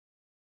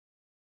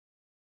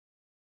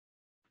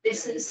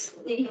this is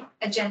the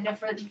agenda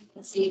for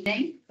this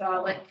evening, so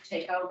I'll let you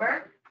take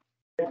over.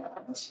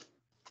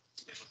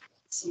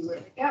 See where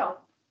to go.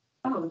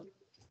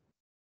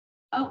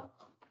 Oh,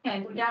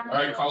 okay, we're down. All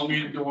right, call the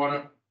meeting to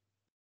order.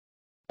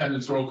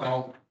 Attendance roll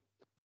call.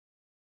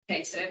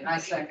 Okay, so, I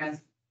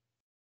second.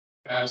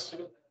 Passed.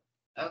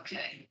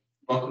 okay.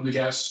 Welcome to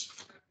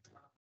guests.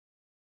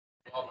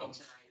 Welcome.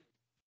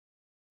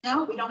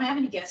 No, we don't have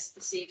any guests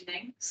this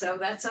evening, so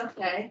that's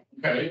okay.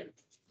 Okay.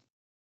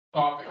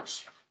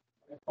 Topics.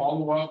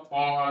 Follow up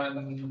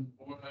on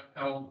Board of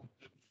Health.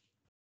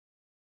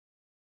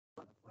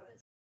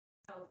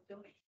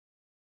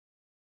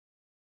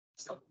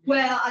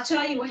 Well, I'll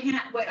tell you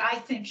what I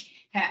think,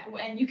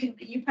 and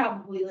you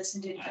probably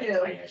listened to it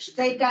too.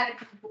 They've got a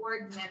new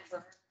board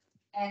member,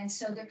 and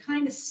so they're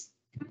kind of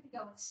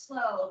going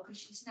slow because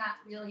she's not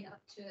really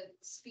up to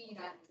speed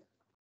on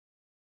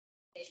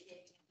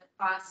the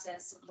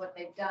process of what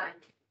they've done.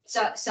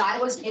 So I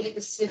wasn't able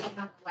to sit in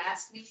on the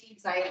last meeting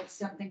because I had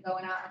something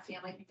going on, a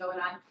family thing going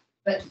on.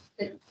 But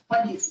the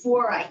one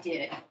before I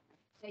did,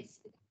 they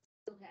still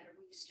had a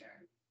rooster,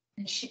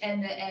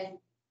 and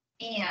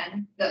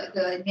Anne,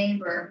 the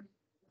neighbor,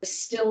 was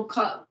still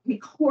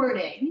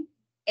recording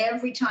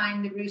every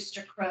time the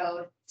rooster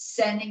crowed,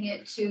 sending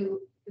it to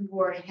the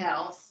Board of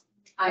Health.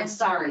 I'm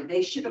sorry,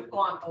 they should have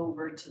gone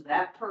over to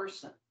that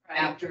person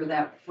after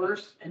that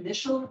first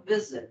initial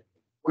visit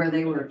where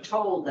they were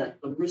told that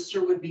the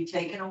rooster would be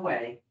taken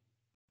away,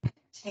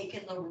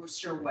 taken the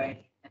rooster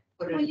away and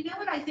put Well, it. you know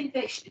what I think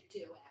they should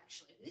do,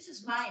 actually? This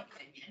is my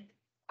opinion.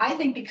 I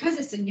think because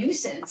it's a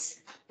nuisance,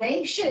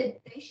 they should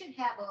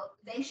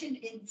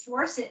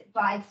enforce it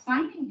by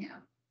fining him.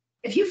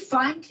 If you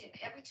find him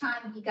every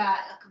time he got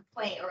a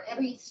complaint, or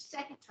every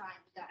second time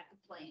he got a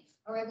complaint,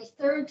 or every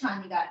third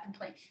time he got a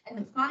complaint, and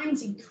the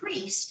fines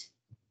increased,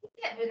 you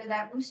get rid of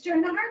that rooster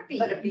in a heartbeat.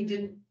 But if he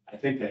didn't, I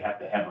think they have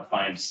to have a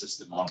fine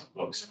system on the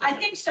books. I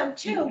think so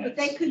too, but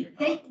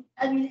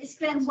I mean, it's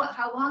been what,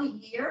 how long,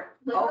 a year?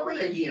 Literally Over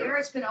a year.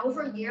 It's been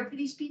over a year for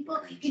these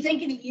people. You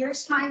think in a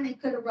year's time, they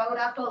could have wrote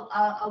up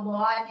a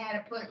law and had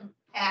it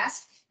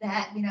passed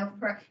that,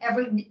 for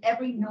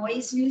every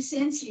noise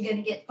nuisance, you're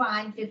gonna get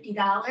fined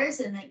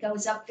 $50 and it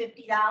goes up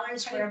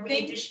 $50 for I every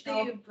think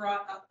additional. they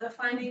brought up the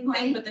finding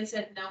thing, but they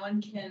said no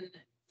one can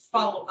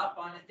follow up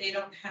on it. They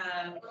don't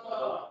have,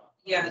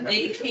 yeah,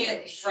 they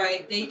can't,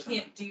 right, they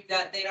can't do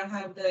that. They don't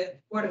have the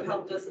Board of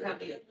Health doesn't have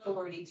the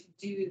authority to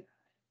do that.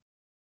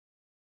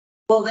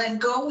 well, then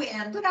go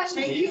in, But I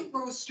take your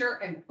rooster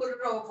and put it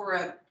over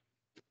at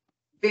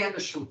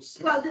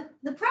Vandershoes. Well,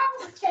 the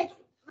problem with taking,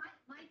 my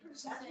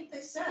personal That's thing. what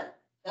they said.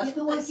 Yeah, That's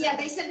what they said.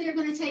 they said they're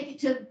gonna take it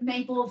to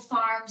Maple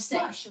Farm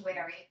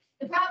Sanctuary.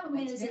 The problem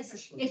is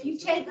if you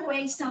take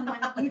away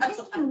you're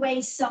taking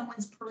away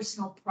someone's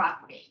personal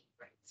property.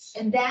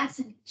 And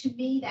to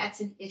me, that's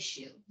an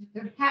issue.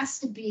 There has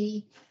to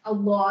be a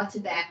law to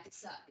back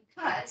this up,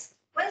 because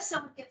what if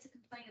someone gets a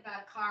complaint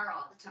about a car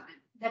all the time?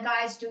 The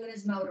guy's doing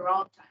his motor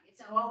all the time.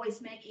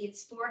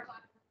 It's 4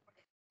 o'clock in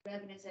the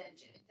morning, revving his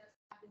engine. It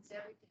happens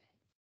every day.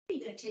 Are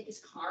you gonna take his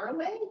car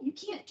away? You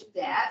can't do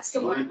that.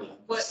 So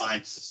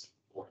Fine system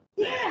for it.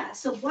 yeah,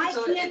 so why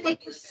So can't they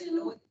it-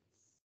 pursue?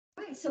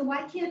 Right, so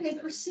why can't they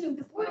pursue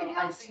the Board of Well,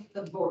 I Health? think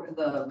the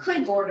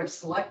board of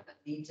selectmen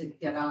need to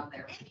get on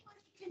there. Anyone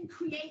can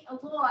create a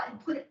law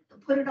and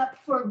put it up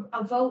for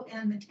a vote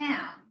in the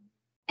town.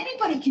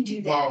 Anybody can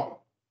do that.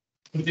 Well,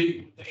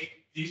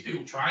 these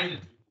people tried to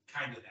do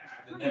kind of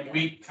that, and then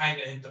we kind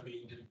of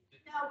intervened.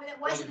 No, but it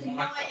wasn't a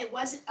law, it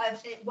wasn't a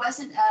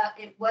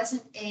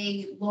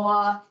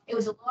law, it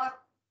was a law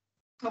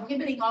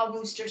prohibiting all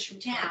roosters from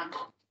town.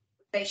 What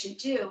they should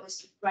do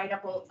is write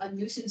up a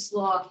nuisance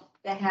law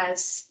that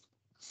has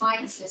a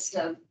fine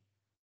system.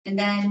 And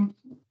then,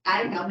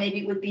 I don't know, maybe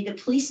it would be the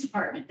police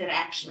department that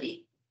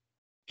actually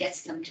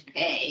gets them to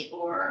pay,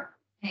 or,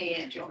 hey,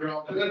 Andrew. We're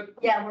all good?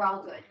 Yeah, we're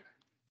all good.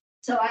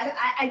 So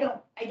I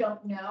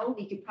don't know,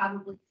 we could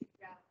probably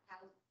figure out how.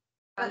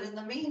 But in the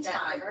that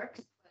meantime, works.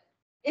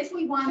 If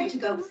we wanted take to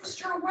the go.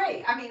 rooster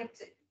away. I mean,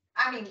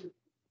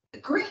 the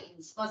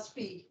greens must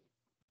be,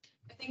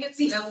 I think it's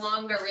no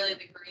longer really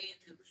the green.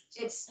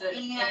 It's the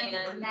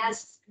and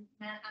that's,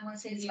 I want to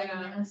say it's like.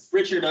 Yeah. Mass.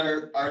 Richard,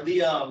 are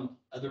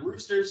the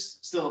roosters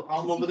still a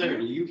problem over there? Are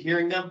you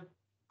hearing them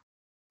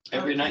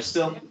every night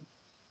still?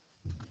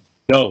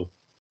 No,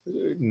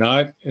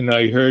 not, and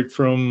I heard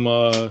from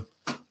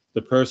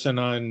the person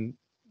on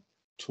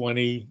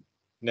 20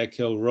 Neck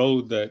Hill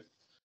Road that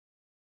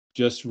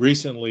just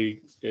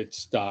recently it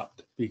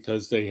stopped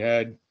because they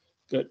had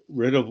got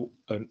rid of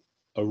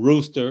a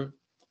rooster,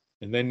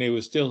 and then they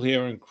were still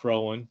hearing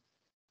crowing,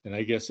 and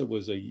I guess it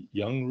was a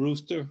young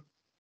rooster,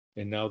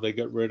 and now they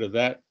got rid of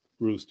that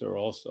rooster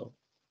also.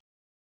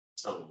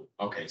 So,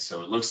 okay,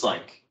 so it looks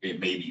like it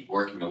may be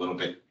working a little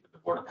bit with the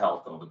Board of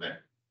Health over there.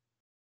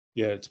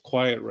 Yeah, it's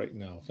quiet right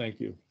now. Thank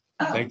you.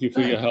 Oh, Thank you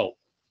for your good. help.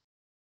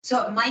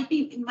 So it might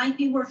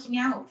be working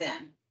out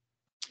then.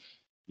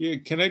 Yeah,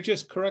 can I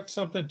just correct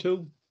something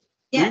too?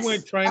 Yes. We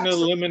weren't trying to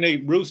absolutely.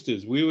 eliminate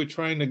roosters. We were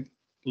trying to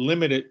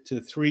limit it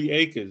to 3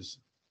 acres.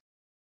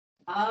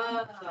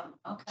 Oh,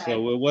 okay.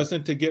 So it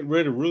wasn't to get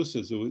rid of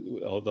roosters,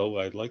 although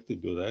I'd like to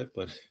do that,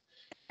 but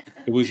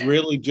it was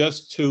really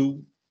just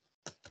to,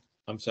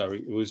 I'm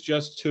sorry, it was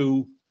just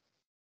to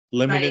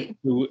limit it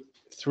to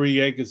 3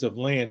 acres of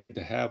land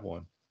to have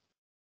one.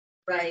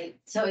 Right,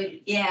 so,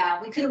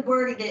 yeah, we could have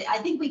worded it, I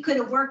think we could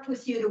have worked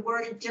with you to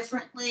word it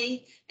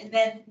differently, and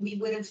then we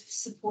would have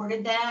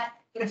supported that.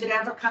 But if it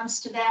ever comes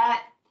to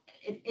that,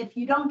 if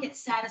you don't get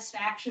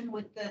satisfaction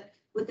with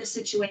the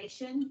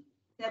situation,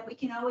 then we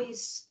can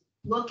always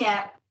look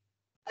at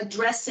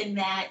addressing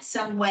that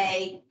some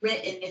way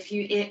written, if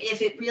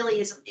it really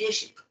is an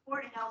issue,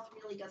 Board of Health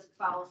really doesn't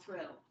follow through.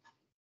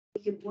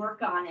 We could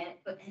work on it,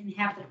 but, and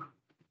have the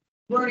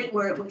wording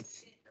where it would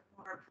fit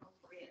more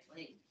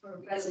appropriately for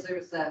Because residents.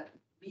 there's that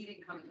meeting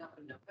coming up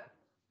in November.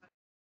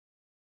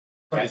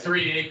 But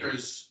 3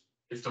 acres,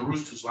 if the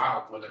rooster's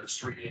loud, whether it's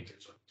 3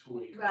 acres or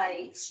 2 acres.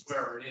 Right. It's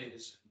where it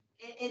is.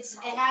 It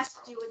has to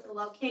do with the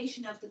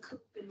location of the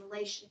coop in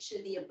relation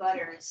to the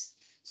abutters.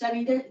 So I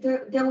mean,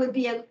 there would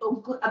be a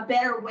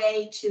better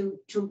way to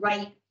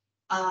write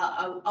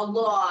a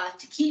law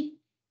to keep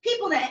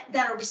people that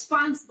are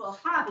responsible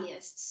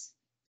hobbyists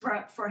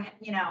for,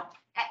 you know,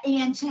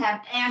 and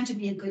to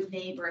be a good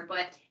neighbor.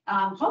 But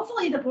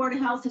hopefully the Board of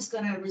Health is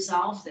going to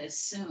resolve this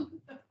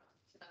soon.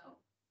 So,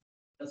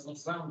 Doesn't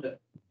sound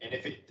it. And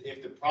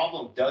if the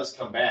problem does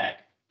come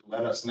back,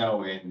 let us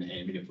know, and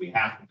if we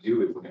have to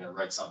do it, we're gonna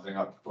write something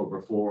up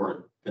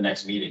before the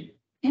next meeting.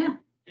 Yeah.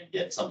 And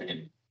get something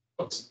in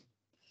books.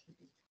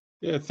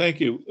 Yeah, thank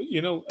you.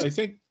 You know, I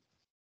think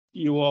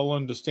you all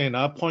understand,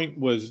 our point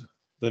was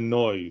the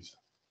noise.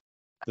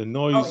 The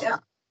noise, yeah.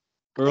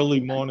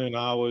 early morning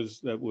hours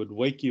that would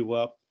wake you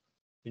up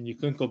and you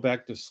couldn't go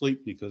back to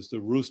sleep because the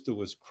rooster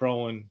was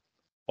crowing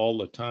all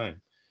the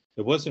time.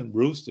 It wasn't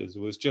roosters, it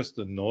was just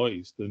the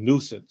noise, the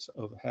nuisance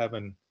of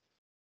having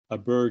a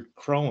bird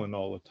crowing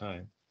all the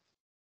time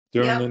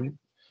during the,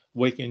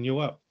 waking you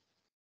up.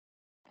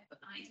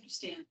 I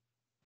understand.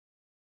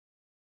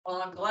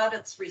 Well, I'm glad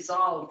it's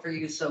resolved for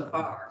you so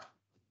far.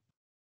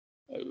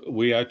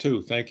 We are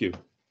too, thank you.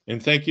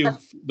 And thank you,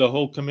 the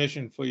whole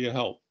commission, for your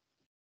help.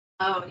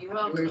 Oh, you're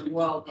welcome. You're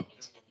welcome.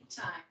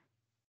 Anytime.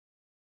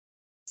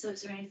 So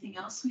is there anything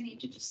else we need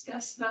to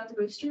discuss about the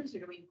roosters, or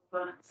do we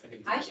move on?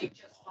 I should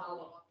just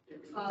follow up.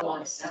 Follow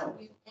up. So,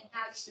 and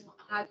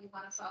how do you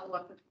want to follow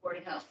up with the Board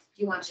of Health?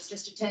 Do you want to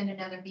just attend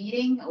another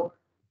meeting, or?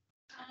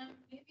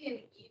 Maybe an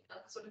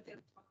email, sort of thing.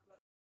 Talk about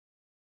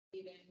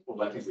meeting.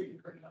 Well, I think we can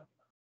bring it up.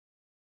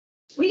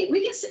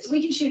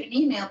 We can shoot an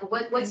email,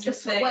 but what's the,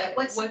 Just say, what do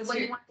what's you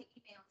your- want the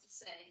email to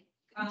say?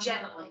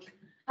 Generally.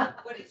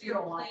 What is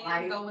your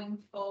plan going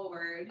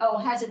forward? Oh,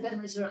 has it been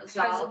resolved?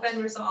 Has it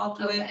been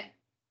resolved with, Okay.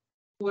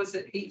 was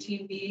it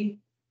 18B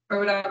or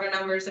whatever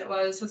numbers it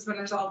was, has been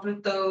resolved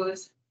with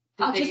those?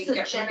 Did I'll they just say get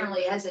rid of-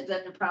 generally, has it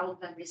been, the problem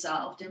been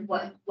resolved, and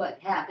what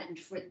happened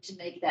for, to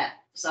make that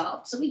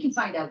resolved, so we can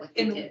find out what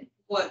they And did.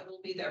 what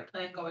will be their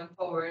plan going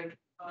forward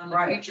on the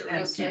Right, future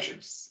and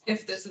restrictions,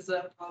 if this is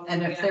a problem.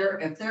 And if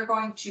again. if they're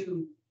going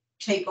to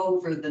take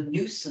over the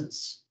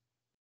nuisance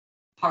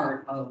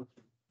part of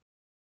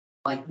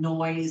like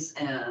noise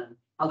and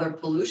other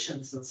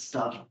pollutions and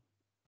stuff,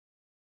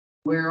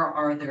 where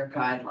are their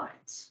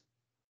guidelines?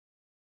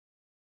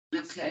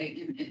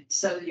 Okay, and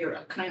so you're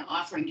kind of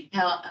offering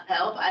help.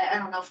 I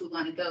don't know if we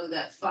want to go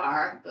that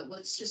far, but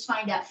let's just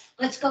find out.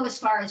 Let's go as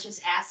far as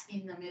just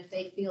asking them if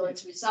they feel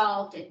it's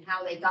resolved and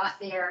how they got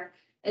there,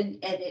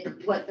 and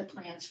what the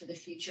plans for the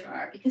future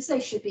are, because they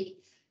should be,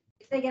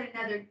 if they get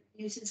another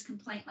nuisance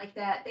complaint like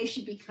that, they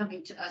should be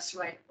coming to us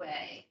right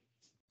away,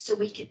 so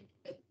we can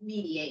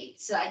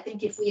mediate. So I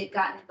think if we had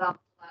gotten involved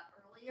a lot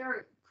earlier,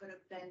 it could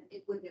have been,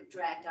 it wouldn't have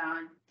dragged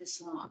on this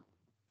long.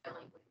 Really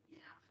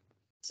wouldn't have.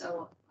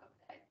 So,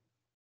 okay.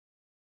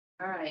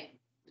 All right,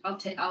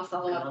 I'll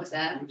follow up with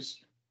that.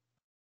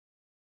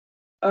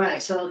 All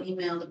right, so I'll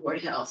email the Board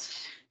of Health.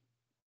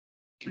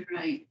 All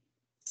right,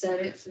 is that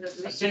it for the?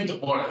 I think the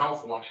Board of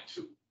Health wanted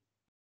to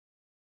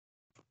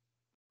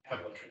have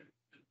like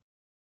a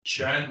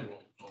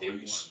general They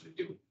noise wanted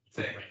to do.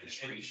 thing.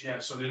 And, yeah,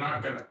 so they're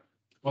not gonna,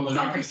 well, they're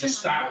not gonna just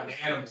start with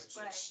animals,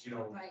 it's, you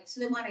know, Right,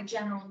 so they want a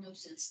general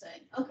nuisance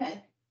thing,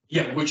 okay.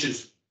 yeah, which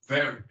is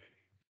very, big,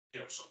 you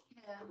know, so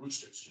Yeah. the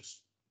roosters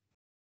just.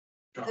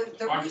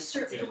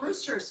 The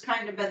rooster's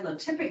kind of been the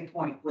tipping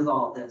point with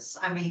all this.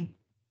 I mean,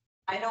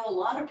 I know a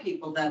lot of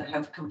people that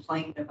have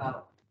complained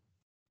about,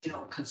 you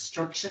know,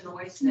 construction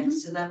noise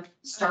next to them,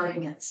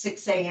 starting at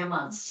 6 a.m.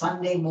 on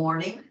Sunday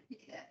morning.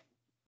 Yeah.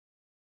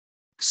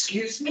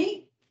 Excuse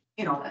me?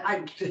 You know,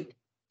 I feel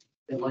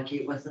lucky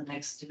it wasn't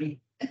next to me.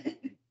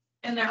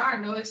 And there are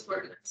noise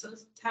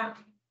ordinances in town.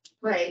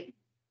 Right.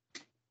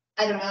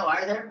 I don't know,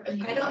 are there?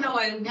 I don't know,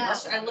 I No.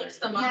 looked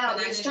them up No,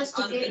 and I it's didn't. just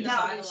a, under the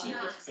no, it's bylaws,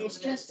 not, I it's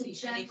didn't just a see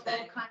general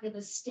anything. kind of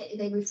a state,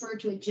 they refer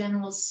to a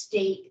general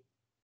state.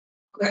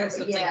 Okay,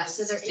 so it's Yeah, like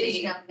so there is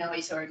state. no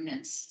noise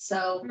ordinance,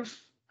 so,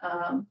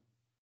 and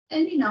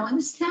you know, and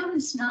this town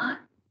is not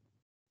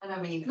And I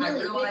mean, I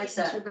really realize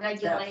big into that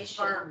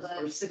regulation, farms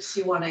but. or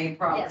 61A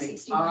property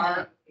 61A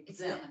are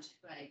exempt,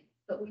 right,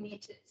 but we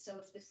need to, so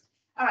if this,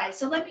 All right,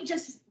 so let me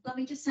just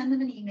send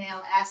them an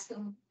email, ask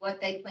them what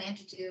they plan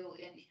to do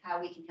and how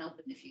we can help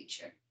in the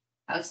future.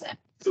 How's that?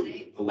 So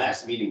the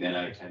last meeting that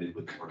I attended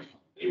with the board,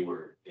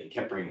 they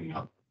kept bringing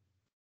up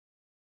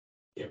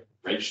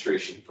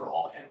registration for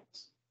all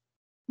animals.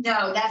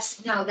 No,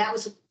 that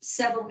was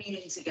several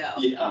meetings ago.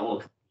 Yeah,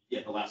 well, yeah,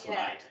 the last one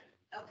I attended.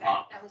 Okay,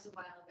 that was a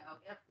while ago,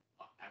 yep.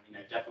 I mean,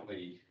 I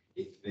definitely,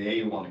 if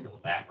they want to go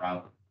that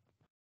route,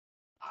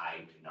 I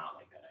do not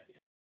like that idea.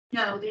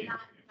 No, they're not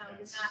gonna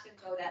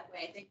go that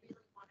way. They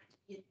really want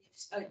it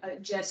to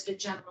be just a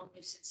general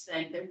nuisance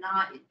thing.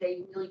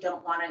 They really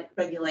don't want to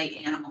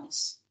regulate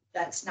animals.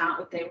 That's not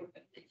what they were.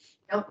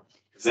 Nope.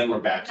 Because then we're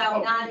back to No,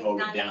 what not- we voted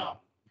not- down.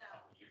 No.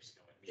 Years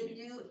ago. The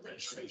new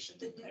Registration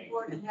the new thing.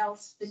 Board of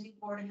Health,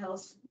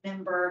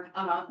 member,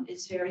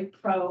 is very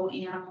pro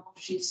animal.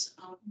 She's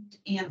owned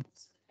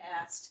animals in the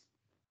past.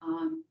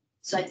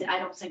 So I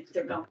don't think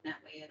they're going that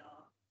way at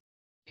all.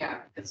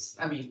 Yeah, because,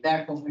 I mean,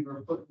 back when we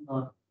were putting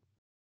the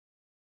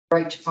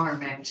Right to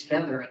Farm Act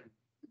together, and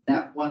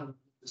that one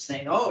was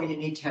saying, oh, you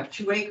need to have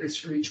 2 acres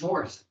for each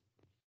horse.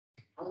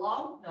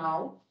 Hello?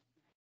 No.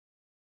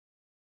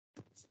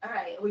 All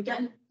right, are we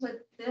done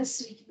with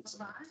this? We can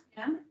move on,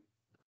 yeah?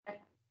 Okay.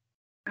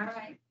 All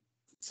right,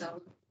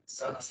 so.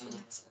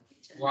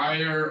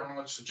 Flyer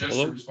on suggestion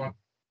Hello? response.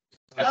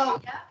 Oh,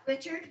 yeah,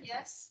 Richard,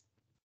 yes.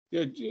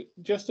 Yeah,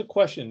 just a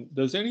question.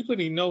 Does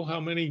anybody know how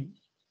many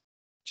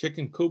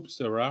chicken coops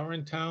there are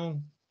in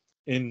town?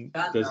 And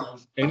God does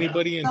knows.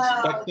 anybody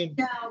inspect them?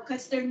 No,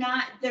 because they're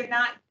not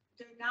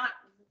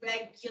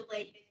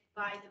regulated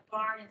by the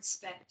barn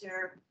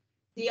inspector.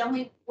 The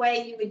only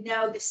way you would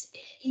know this,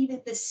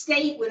 even the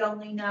state would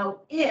only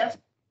know if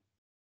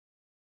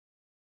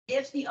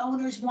the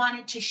owners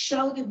wanted to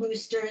show the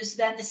roosters,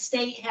 then the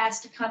state has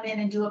to come in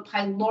and do a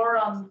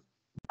pylorem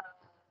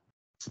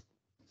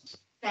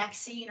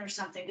vaccine or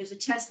something. There's a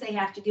test they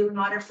have to do in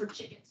order for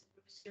chickens,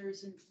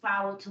 roosters, and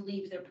fowl to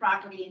leave their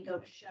property and go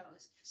to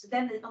shows. So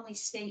then the only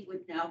state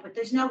would know, but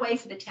there's no way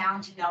for the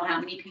town to know how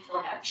many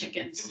people have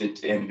chickens.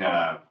 And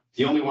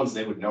the only ones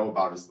they would know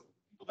about is the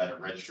people that are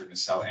registered to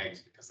sell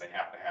eggs because they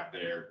have to have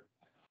their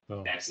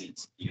Oh,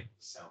 vaccines to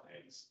sell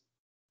eggs.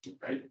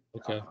 Right?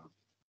 okay.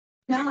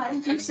 No, I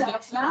don't think so.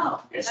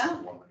 No, It's no.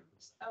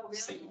 100% Oh, really?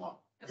 state law.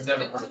 I've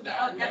never heard that.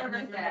 Oh, never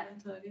heard that.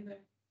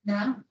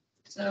 No,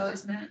 so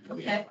it's not,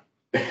 okay.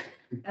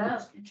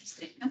 Oh,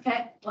 interesting.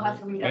 Okay, we'll have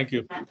to read up. Thank you.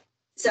 on that.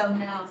 So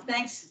now,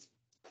 thanks.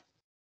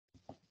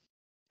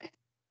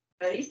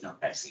 Ready? It's not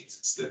vaccines,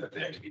 it's that they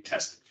have to be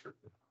tested for.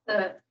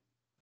 The,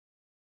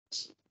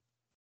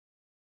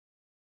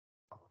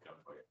 okay,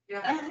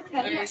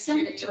 yeah,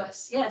 send it to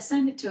us. Yeah,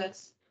 send it to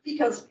us.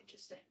 Because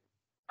Interesting.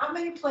 how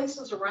many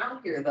places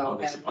around here though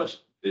There's a have, bunch,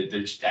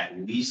 there's at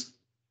least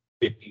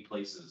 50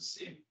 places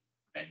in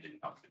Mendon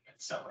that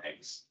sell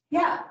eggs.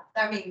 yeah,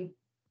 I mean,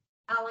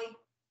 Ali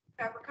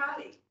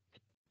Fabricati.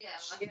 Yeah.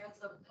 She has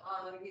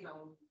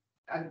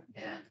a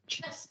Yeah.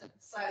 chest at the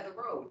side of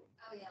the road.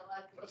 Oh, yeah, a lot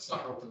of people. Let's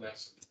not open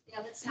that. Yeah,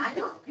 let's I not.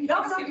 don't,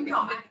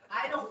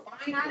 I don't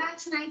Not mind on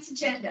tonight's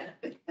agenda.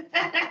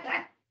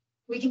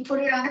 We can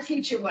put it on a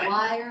future a one.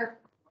 flyer.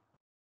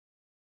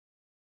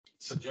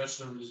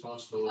 Suggestion and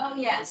responsibility. Oh,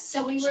 yes,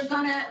 so we were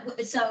gonna,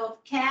 so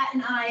Kat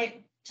and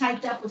I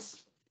typed up with,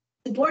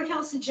 the Board of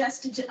Health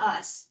suggested to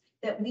us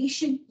that we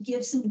should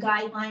give some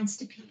guidelines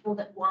to people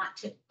that want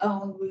to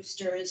own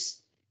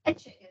roosters and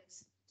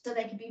chickens, so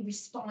they can be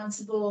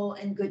responsible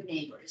and good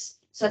neighbors.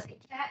 So I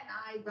think Kat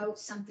and I wrote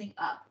something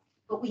up,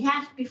 but we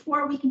have,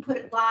 before we can put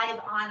it live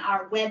on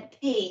our web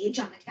page,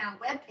 on the town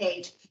web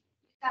page, you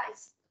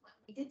guys,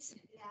 we did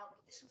send it out,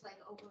 this was like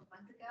over a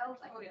month ago.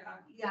 Like, Oh, yeah.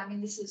 Yeah, I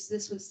mean, this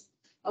was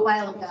a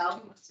while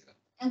ago.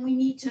 And we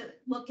need to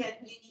you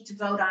need to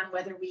vote on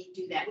whether we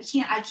do that.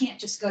 I can't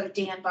just go to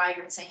Dan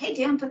Byer and say, hey,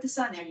 Dan, put this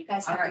on there. You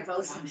guys All have right, to vote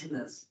listen on to it.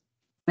 this.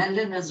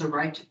 Mendon is a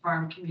right to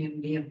farm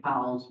community and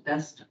follows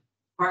best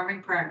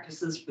farming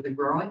practices for the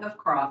growing of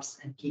crops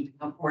and keeping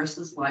of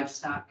horses,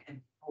 livestock, and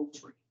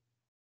poultry.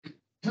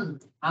 I'm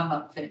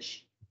a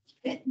fish.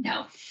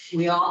 No,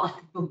 We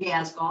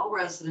ask all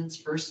residents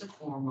first and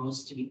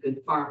foremost to be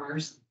good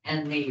farmers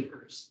and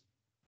neighbors.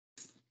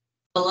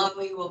 Below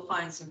you will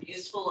find some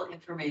useful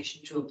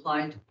information to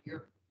apply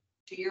to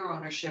your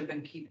ownership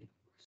and keeping.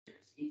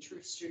 Each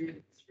rooster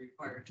is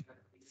required to have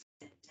at least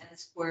 10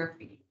 square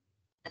feet,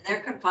 and their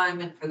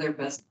confinement for their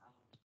best.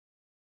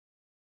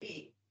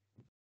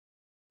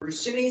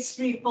 Rooster needs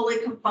to be fully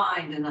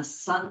confined in a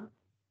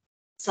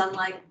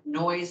sunlight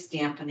noise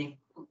dampening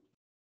coop.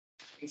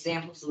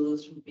 Examples of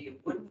this would be a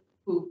wooden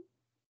coop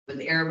with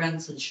air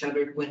vents and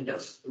shuttered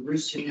windows. The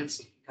rooster needs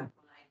to be confined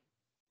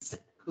in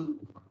a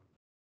coop from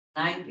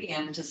 9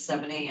 p.m. to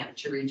 7 a.m.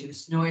 to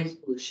reduce noise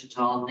pollution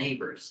to all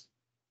neighbors.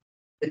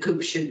 The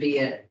coop should be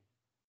at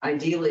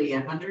ideally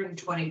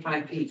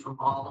 125 feet from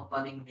all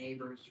abutting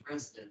neighbors'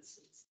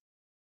 residences.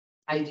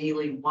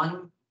 Ideally,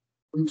 one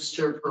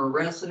rooster per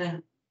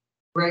resident,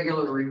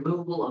 regular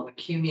removal of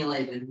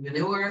accumulated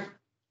manure.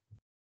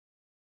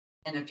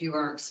 And if you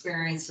are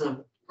experiencing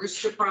a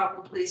rooster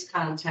problem, please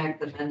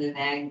contact the Mendon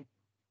Ag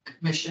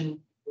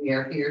Commission. We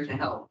are here to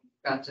help.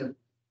 got to.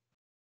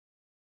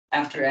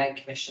 After Ag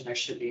Commission, there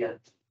should be a.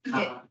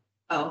 Yeah.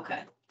 Oh,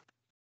 okay.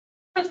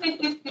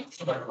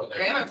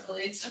 Grammar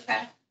police,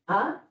 okay.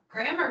 Huh?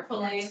 Grammar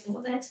police.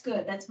 Well, that's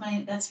good. That's my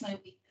weakness.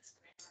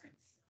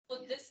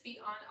 Would this be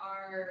on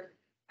our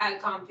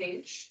AdCom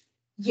page?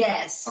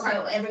 Yes, so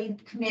Okay. every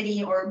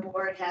committee or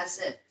board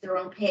has their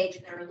own page,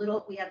 and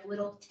we have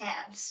little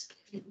tabs,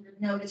 if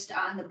you've noticed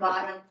on the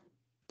bottom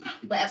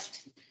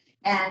left.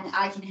 And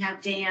I can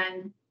have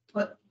Dan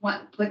put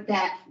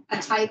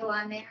a title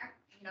on there,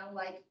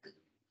 like,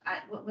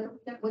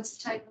 what's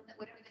the title,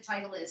 whatever the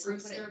title is. I'll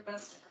put it- Rooster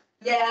best.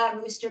 Yeah,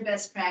 Rooster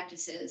best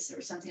practices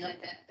or something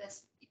like that,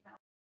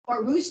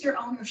 or Rooster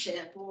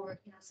ownership, or,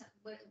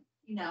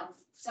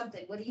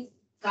 something, what do you,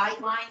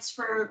 guidelines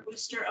for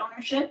Rooster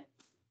ownership?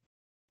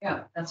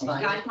 Yeah, that's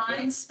fine.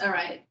 Guidelines, all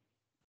right,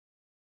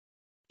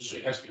 So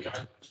it has to be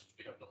guidelines.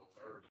 We have no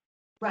authority.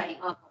 right,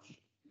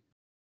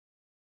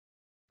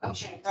 We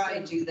should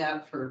probably do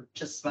that for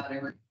just about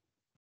every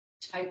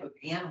type of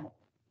animal.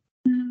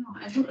 no,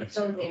 I wouldn't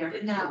go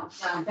there, no,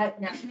 no,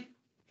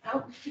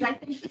 no, I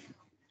think,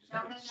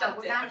 no,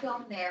 we're not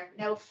going there,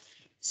 no,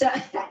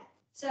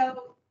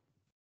 so,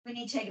 we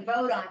need to take a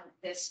vote on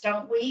this,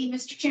 don't we,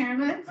 Mr.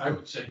 Chairman? I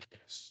would say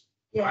yes.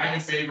 I'm in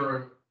Yes. favor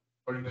of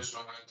putting this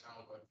on our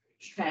town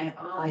webpage. Okay,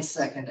 I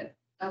second it.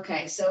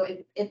 okay, so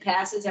it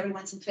passes,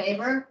 everyone's in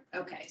favor,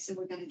 okay, so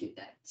we're gonna do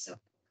that, so.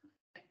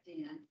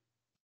 Dan,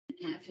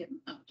 and have him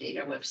update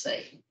our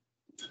website.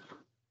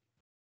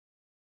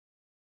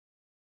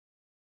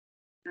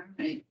 All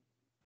right.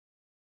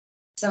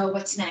 So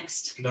what's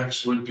next?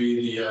 Next would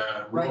be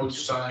the Right. road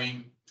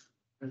sign.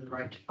 For the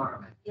right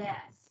department. Yes,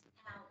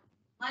 now,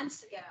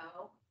 months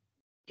ago,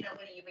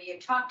 when you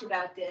talked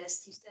about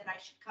this, you said I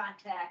should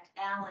contact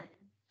Alan,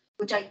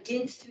 which I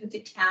did through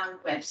the town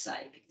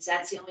website, because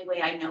that's the only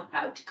way I know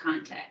how to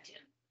contact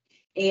him.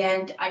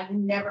 And I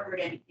never heard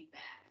anything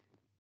back.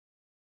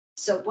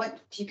 So what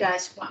do you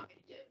guys want me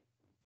to do?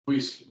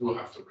 We will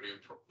have to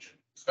reapproach it.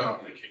 It's got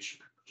on vacation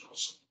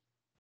also.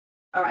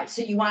 All right,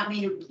 so you want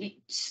me to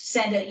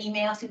send an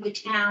email through the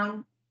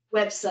town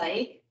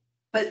website?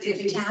 But if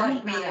The you town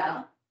send me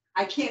email?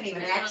 I can't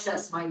even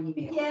access my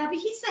email. Yeah, but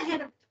he's the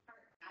head of the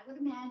department. I would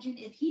imagine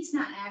if he's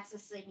not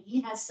accessing,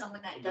 he has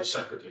someone that The does.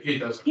 secretary, he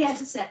doesn't. He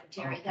has a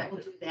secretary that will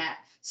do that.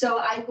 So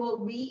I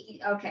will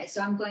okay,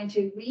 so I'm going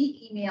to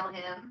re-email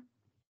him.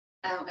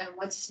 And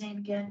what's his name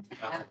again?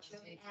 Alan.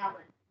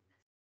 Alan.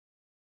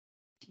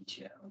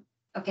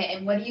 Okay,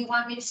 and what do you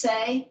want me to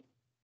say?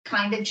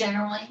 Kind of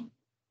generally?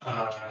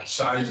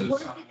 Size of the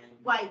We're- sign.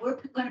 Right, we're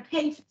gonna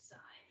pay for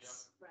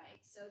signs, right,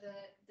 so the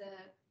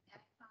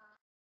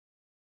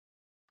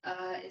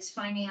is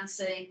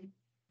financing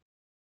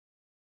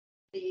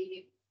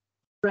the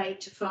right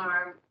to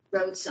farm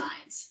road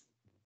signs.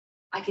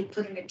 I could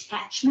put an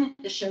attachment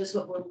that shows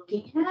what we're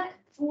looking at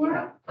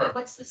for, Perfect.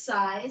 what's the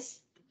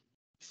size?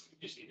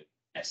 We just need an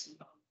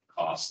estimate on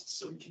costs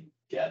so we can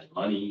get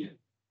money.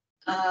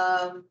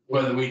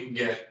 Whether we can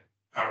get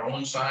our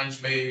own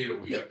signs made or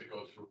we have to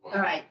go through. All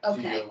right,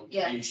 okay,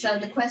 yeah, so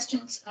the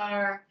questions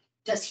are,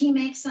 does he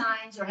make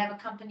signs or have a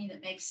company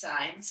that makes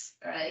signs,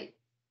 all right?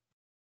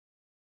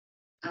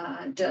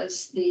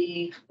 Does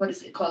what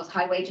is it called,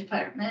 highway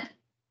department?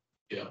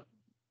 Yeah.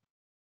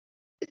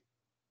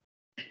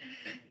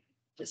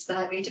 Does the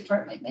highway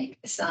department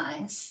make the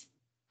signs?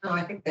 No,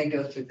 I think they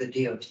go through the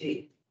DOT.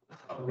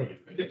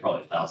 They're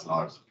probably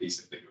 $1,000 a piece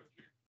if they go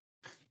through.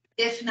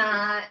 If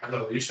not, I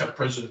know, they used to have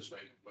presidents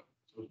make them, but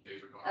those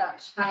days are gone.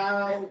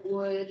 how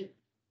would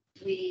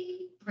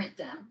we print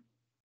them?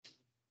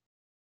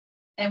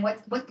 And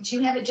what, do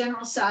you have a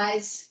general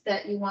size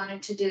that you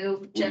wanted to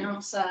do, general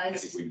I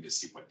size? think we need to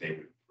see what they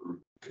would approve,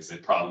 because they're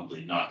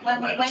probably not When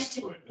gonna we let went us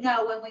do to, it.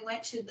 no, when we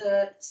went to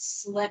the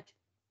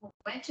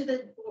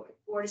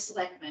board of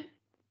selectmen,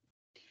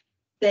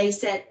 they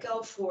said,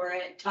 go for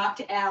it, talk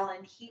to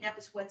Alan, he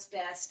knows what's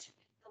best,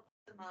 he'll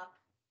put them up.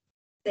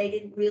 They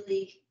didn't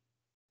really,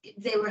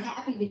 they were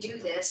happy to do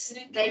this, They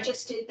didn't they care.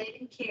 just did, they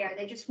didn't care,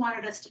 they just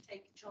wanted us to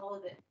take control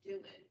of it and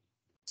do it.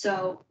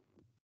 So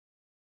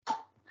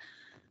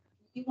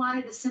you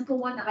wanted a simple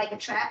one, like a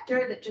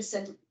tractor that just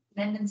said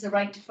Mendon's the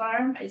right to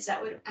farm, is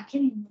that what, I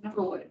can't even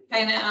remember what.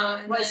 I know,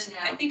 and Was then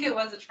now. I think it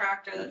was a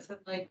tractor that said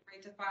like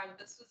right to farm.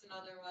 This was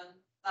another one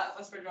that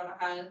West Bridgewater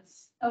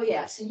has. Oh,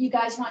 yeah, so you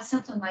guys want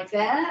something like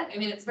that, I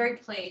mean, it's very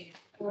plain.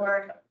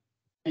 or,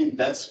 And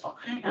that's fine.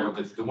 I know.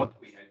 The one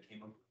that we had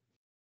came up,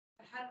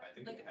 It had I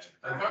think like it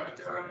had. a I thought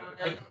tractor on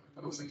I it.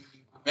 thought it was in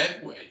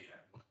Medway,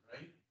 had one,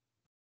 right?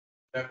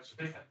 That's,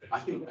 they had. I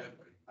can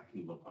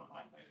look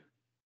online later.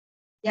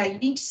 yeah, you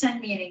need to send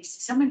me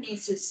someone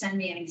needs to send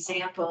me an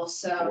example,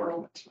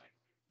 so,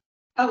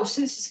 oh,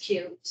 so this is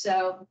cute,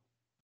 so.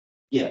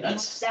 Yeah,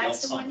 That's the one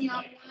something y'all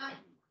like- want?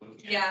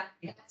 Yeah,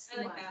 That's I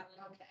the like one. that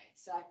one. Okay,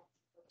 so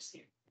oops,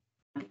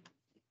 here.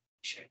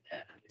 Share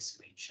that on the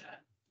screenshot.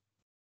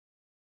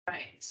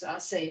 Right, so I'll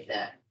save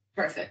that,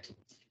 perfect,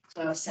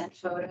 so I'll send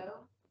photo.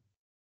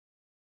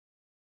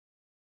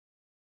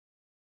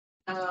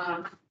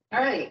 All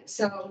right,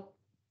 so.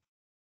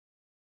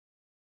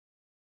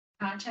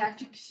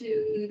 contact him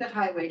through the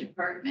highway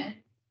department,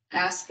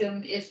 ask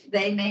them if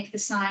they make the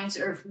signs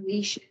or if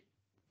we should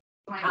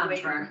find a way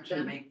to Contract to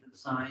them. make the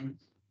sign.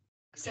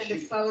 Send a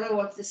photo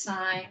of the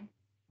sign.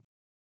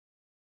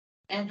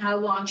 And how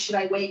long should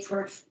I wait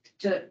for it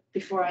to,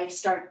 before I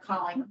start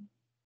calling them?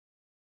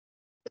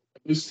 At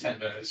least 10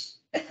 minutes.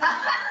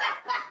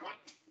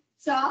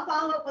 So I'll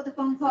follow up with a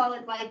phone call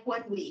in like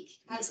 1 week.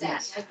 How's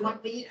that? Like 1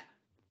 week?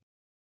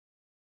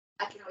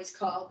 I can always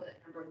call the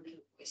number and leave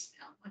a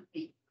voicemail. 1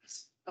 week.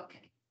 Okay.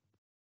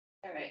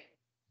 All right.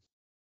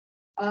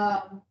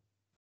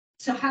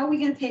 So how are we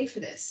gonna pay for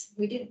this?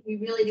 We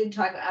really didn't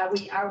talk,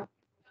 are,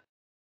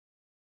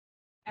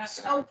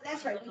 oh,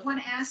 that's right. We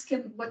want to ask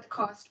him what the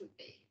cost would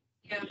be.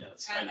 Yeah. Yeah,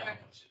 let's find out how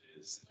much it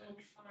is.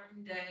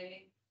 Farm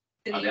day.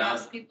 Did I you mean,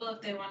 ask people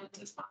if they wanted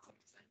to sponsor?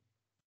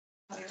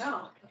 I don't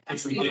know.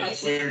 If we did,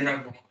 we're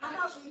gonna go. How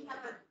about we have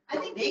I a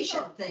think donation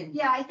people- thing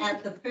Yeah, I think,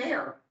 at the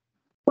fair?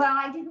 well,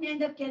 I didn't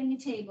end up getting a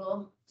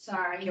table.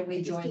 Sorry. Can we I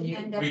just join didn't you?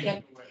 end up We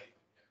getting- can do it.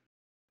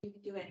 You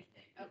can do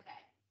anything,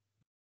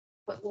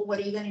 okay. What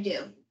are you gonna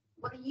do?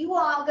 What are you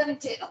all gonna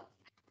do?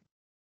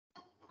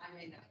 I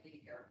may not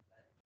be here,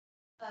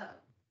 Oh,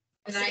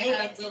 And I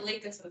have the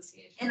Lake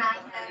Association. And I How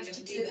are you have gonna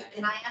to do do, that?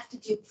 and I have to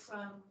do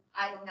from,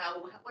 I don't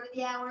know, what are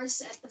the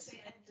hours at the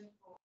fair?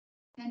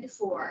 10 to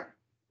 4.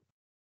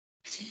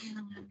 10,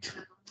 11,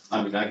 12.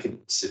 I mean, I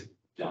could sit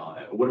down,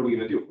 what are we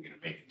gonna do? We're gonna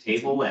make a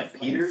table at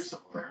Peters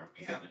or are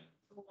we gonna?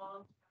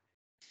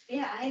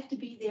 Yeah, I have to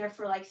be there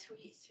for like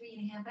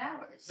 3.5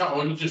 hours.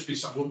 No, it'll just be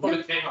something, we'll put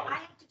a table. I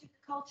have to do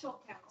the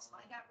cultural council.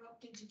 I got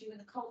roped into doing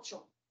the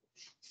cultural.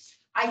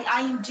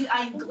 I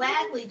am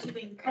gladly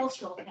doing the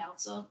cultural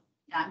council.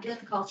 Yeah, I'm doing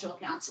the cultural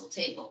council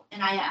table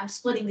and I'm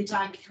splitting the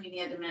time between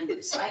the other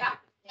members. So I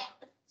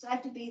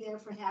have to be there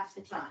for half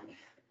the time.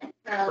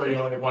 So you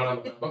only have one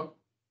other member?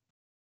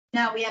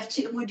 No, we have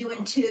two, we're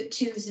doing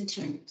twos and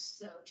twos.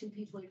 So 2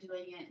 people are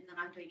doing it and then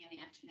I'm doing it in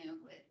the afternoon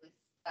with,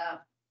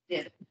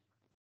 yeah.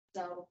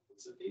 So,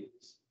 What's the date?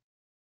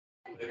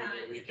 Labor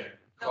Day weekend,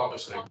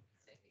 Columbus Day.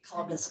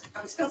 Columbus.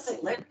 I was gonna say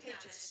Labor Day.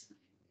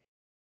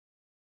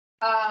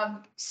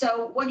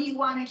 so what do you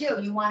want to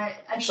do? You want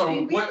to, I mean. So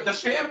we what, really the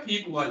fair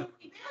people are,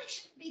 We really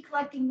shouldn't be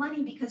collecting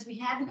money because we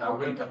haven't No,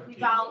 we opened don't a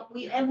have to.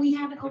 we haven't We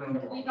don't opened a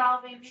have all.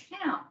 revolving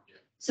account. Yeah.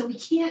 So we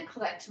can't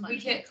collect money.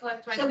 We can't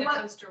collect money So that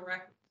what- goes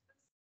direct.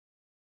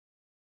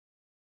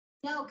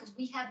 No, because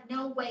we have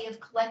no way of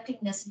collecting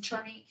this and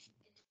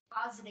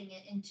depositing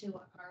it into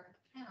our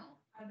account.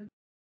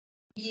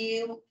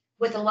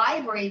 What the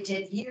library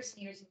did years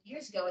and years and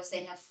years ago is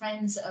they have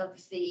friends of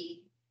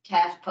the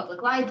Taft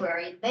Public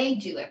Library, they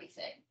do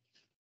everything.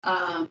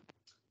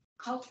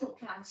 Cultural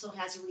Council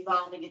has a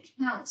revolving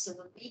account, so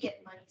when we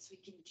get monies, we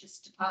can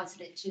just deposit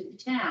it to the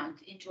town,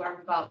 into our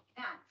revolving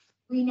account.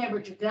 We never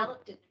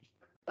developed a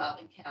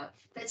revolving account.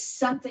 That's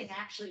something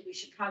actually we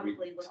should probably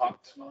We look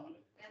talked into, about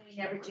it. and we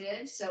never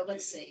did, so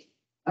let's see.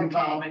 Okay,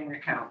 Revolving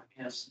account,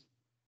 yes.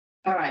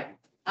 all right.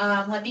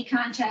 Let me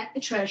contact the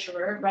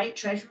treasurer, right,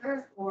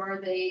 treasurer, or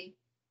the,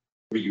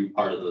 Were you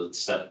part of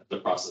the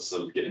process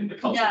of getting the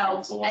cultural no,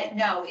 council?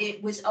 no,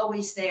 it was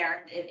always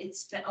there.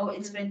 It's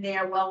been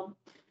there, well,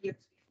 years.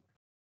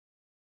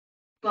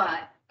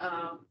 But,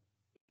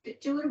 could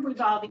do a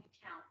revolving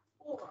account,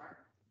 or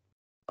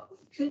what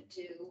we could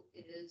do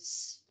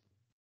is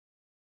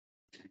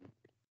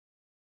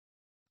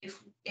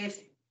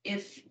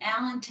if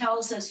Alan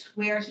tells us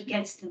where he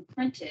gets them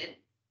printed,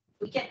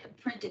 we get them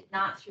printed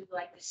not through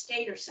like the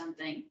state or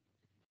something.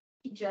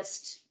 He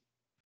just.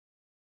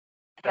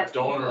 have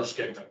donors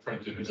get them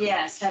printed.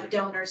 Yes, have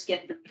donors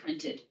get them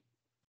printed.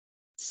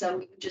 So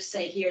we would just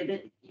say here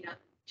that,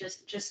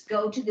 just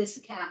go to this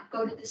account,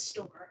 go to this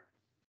store.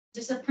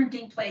 There's a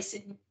printing place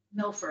in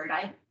Milford.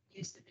 I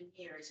used them in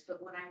years,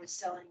 but when I was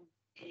selling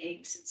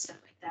eggs and stuff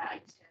like that, I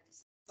used to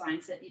have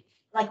signs that,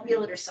 like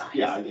realtor signs.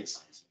 Yeah, I think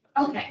science.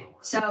 Okay,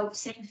 so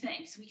same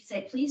thing. So we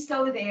say, please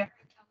go there,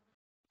 and tell them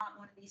you want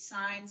one of these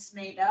signs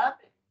made up,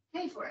 and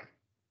pay for it.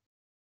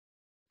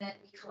 Then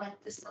we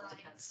collect the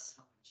signs.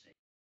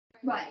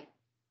 Right.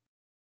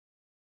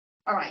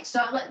 All right,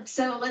 so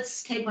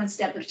let's take one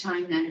step at a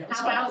time then.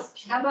 How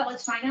about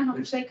let's find out how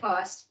much they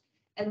cost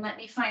and let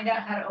me find out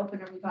how to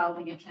open a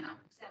revolving account.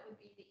 That would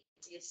be the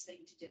easiest thing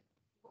to do.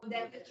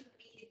 Then we can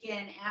meet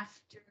again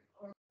after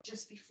or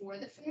just before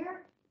the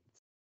fair.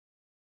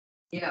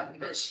 Yeah,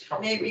 because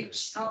maybe,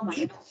 Oh my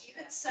even God.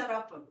 even set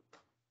up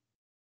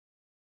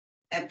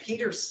at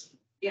Peters,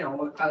 a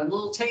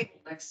little table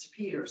next to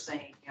Peter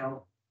saying,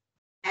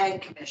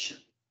 Ag Commission,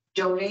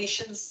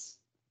 donations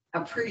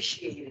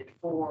appreciated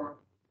for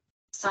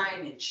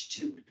signage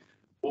to.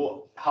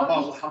 Well, how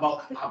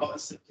about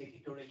instead of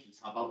taking donations,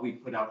 how about we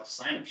put out a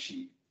sign up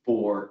sheet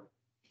for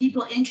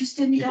People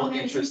interested in people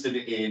donating? interested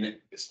in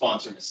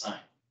sponsoring a sign?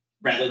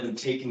 Rather than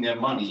taking their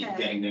money, Okay.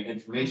 getting their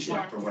information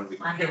for when we.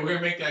 Okay, we're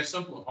gonna make that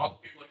simple. All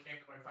the people that came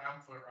to my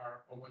farm for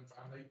our Owen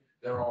family,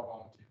 they're all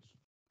volunteers.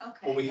 Well,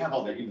 Okay, we have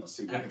all their emails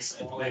too. We can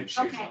send all their sheets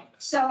okay, on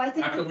this. so I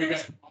think. After the we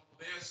first- got all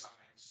their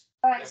signs.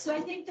 All right, so I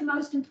think the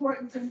most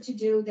important thing to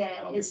do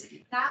then is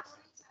not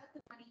only to have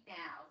the money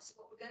now, so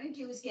what we're gonna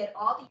do is get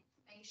all the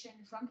information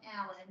from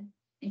Alan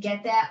and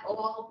get that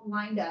all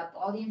lined up,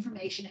 all the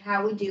information,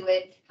 how we do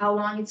it, how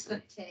long it's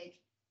gonna take.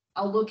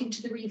 I'll look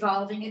into the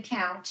revolving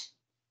account.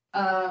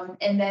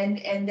 And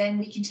then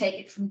we can take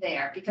it from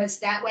there, because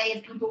that way,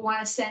 if people want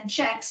to send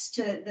checks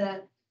to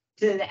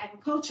the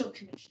agricultural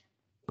commission,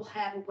 we'll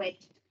have a way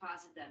to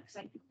deposit them, because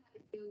I don't know how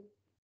to do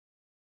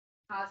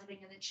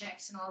depositing of the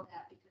checks and all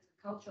that because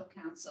of cultural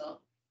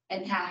council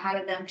and how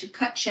to them to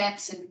cut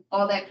checks and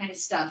all that kind of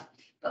stuff.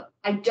 But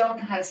I don't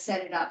know how to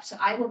set it up, so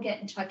I will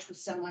get in touch with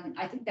someone.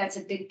 I think that's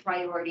a big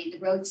priority, the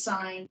road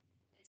sign,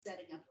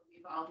 setting up a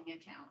revolving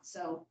account,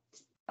 so,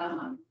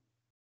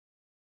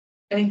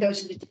 I think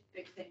those are the two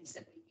big things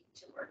that we need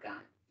to work on.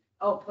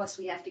 Oh, plus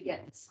we have to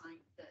get the sign,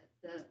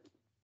 the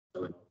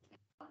little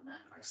on the,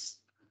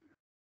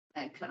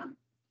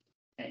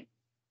 okay.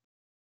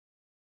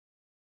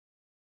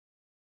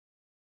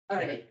 All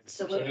right,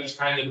 so So it's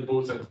kind of the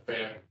booth at the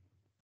fair.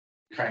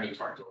 Kind of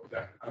talked about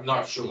that. I'm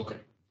not sure,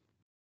 like,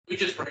 we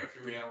just bring a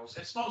few animals.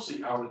 It's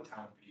mostly out of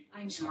town people.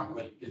 I It's know. not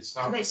like, it's do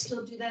not, they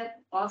still do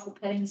that awful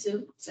petting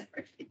zoo? Sorry.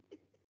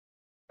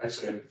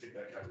 actually, I didn't think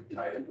that got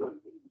retired, but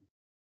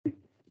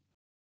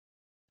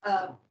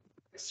I'm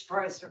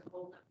surprised they're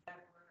holding it back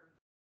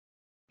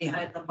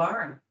behind the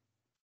barn.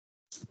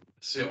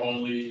 it's the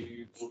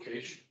only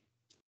location.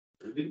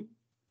 Really?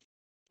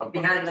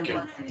 Behind the Okay.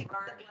 barn.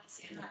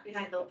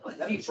 Behind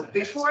the,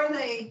 before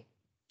they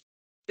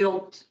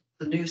built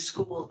the new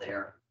school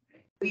there,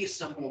 we used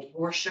to hold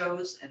horse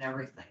shows and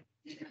everything.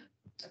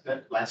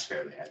 That last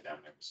fair they had down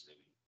there was really,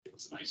 it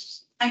was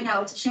nice. I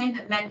know, it's a shame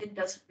that Mendon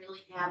doesn't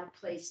really have a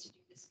place to do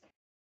this thing.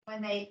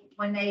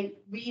 When they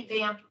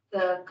revamped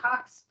the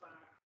Cox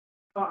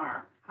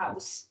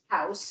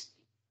house,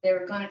 they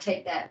were gonna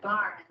take that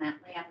barn and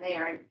that land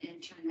there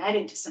and turn that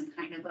into some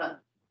kind of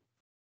a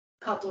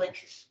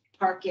public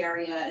park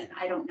area, and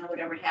I don't know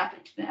whatever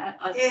happened to that.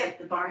 other than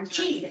the barns.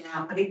 Gee,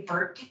 now, but he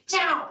burnt it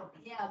down.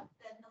 Yeah, but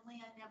then the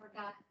land never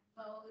got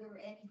mowed or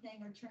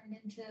anything or turned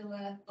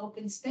into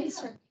open space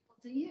for people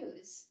to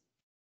use.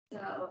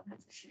 So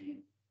that's a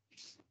shame.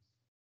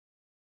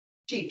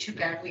 Gee, too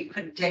bad we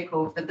couldn't take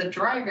over the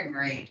driving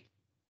range.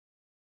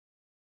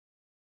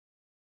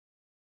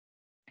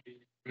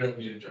 We don't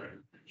need a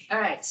driver. All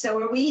right,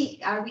 so are we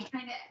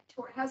kind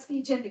of, how's the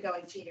agenda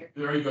going, Peter?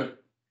 Very good.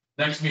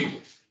 Next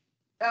meeting.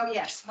 Oh,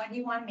 yes, when do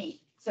you want to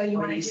meet? So you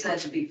What want he to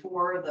said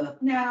before the,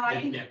 No, I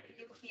Yeah, think, yeah.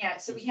 yeah,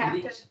 so we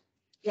have to,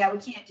 yeah, we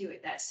can't do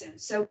it that soon.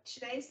 So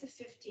today's the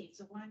 15th,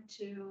 so 1,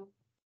 2,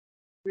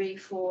 3,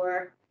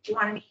 4. Do you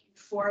want to meet in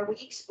 4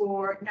 weeks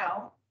or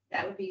no?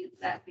 That would be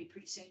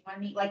pretty soon. Want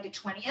to meet like the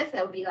 20th?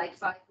 That would be like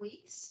 5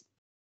 weeks.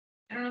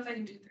 I don't know if I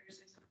can do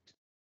Thursdays.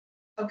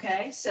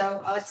 Okay,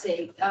 so let's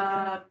see.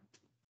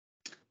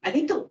 I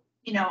think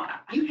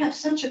you have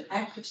such an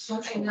active I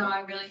social. know,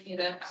 I really need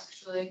it,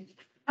 actually.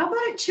 how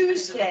about a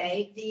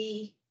Tuesday,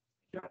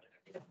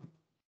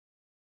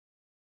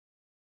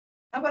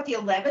 how about the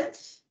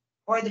 11th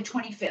or the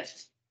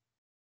 25th?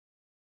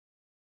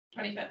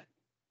 25th.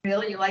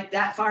 Really? You like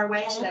that far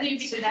away? So Only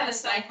so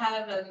because I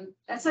have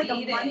that's like a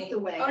month meeting.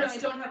 away. Oh, no, I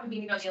don't have a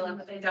meeting on the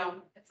 11th. I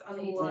don't. It's on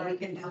the Well, 18th. we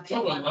can do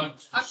October that.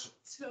 11th.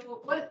 So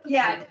what?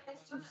 Yeah,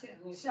 that's too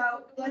soon. So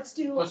let's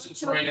do. Plus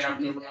it's right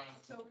after, October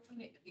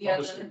 20 Yeah,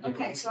 August. then-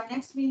 Okay, so our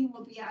next meeting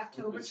will be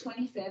October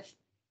 25th,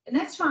 and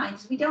that's fine,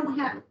 because we don't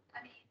have,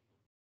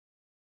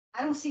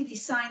 I don't see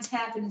these signs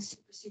happening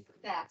super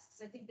fast,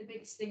 because I think the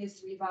biggest thing is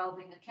the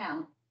revolving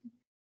account.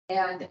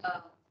 And,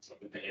 So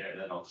with the air,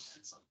 that all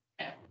depends on.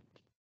 Yeah.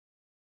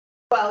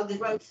 well, the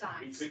road We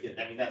signs. could get,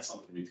 I mean, that's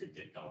something we could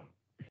get going.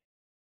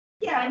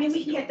 Yeah, I mean,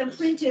 we can get them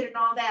printed and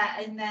all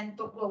that, and then,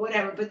 but, well,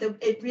 whatever, but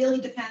it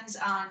really depends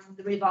on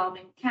the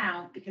revolving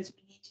account, because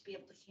we need to be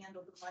able to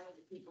handle the money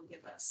that people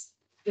give us.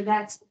 So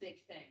that's the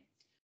big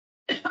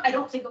thing. I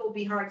don't think it will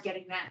be hard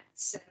getting that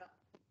set up.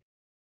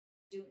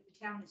 The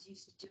town is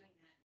used to doing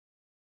that.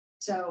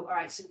 So, all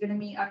right, so we're gonna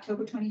meet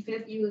October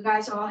 25th. You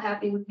guys are all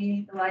happy with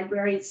meeting at the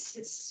library?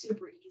 It's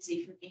super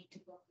easy for me to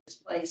go to this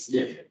place.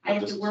 Yeah. I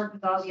have to work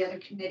with all the other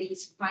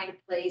committees and find a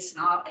place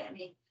and all, I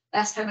mean,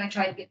 last time I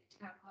tried to get to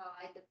town hall,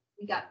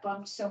 we got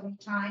bumped so many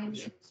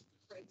times. It was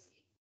crazy.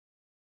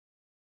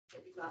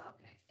 But we got,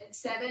 okay, and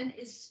 7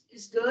 is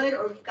good,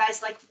 or you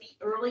guys like to meet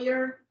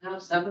earlier? No,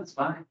 7's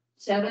fine.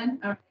 7,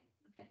 all right,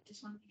 okay,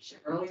 just want to make sure.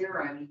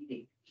 Earlier, I'm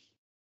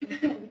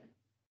eating.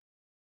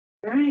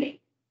 All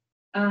right,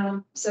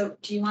 so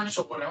do you want to?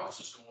 so what else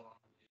is going on?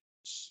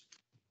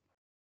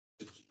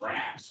 It's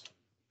brass.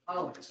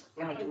 Oh,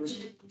 yeah,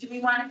 Do we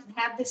want to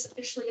have this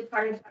officially a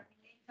part of our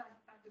meeting, talk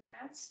about the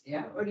rats?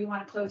 Yeah. Or do you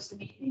want to close the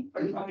meeting?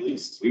 Or do you want to,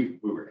 We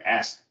were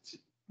asked to.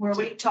 where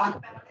we talk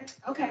about it?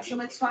 Okay, so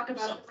let's talk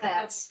about the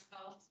rats.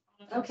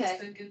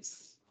 Okay.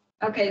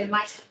 Okay, the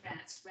mice and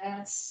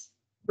rats,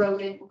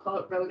 rodent, we'll call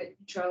it rodent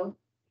control.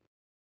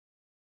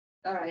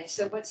 All right,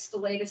 so what's the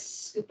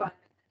latest scoop on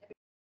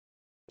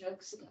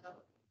jokes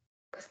about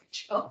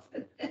control?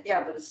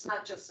 yeah, but it's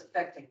not just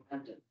affecting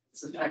London,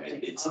 It's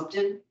affecting it's-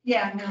 Upton.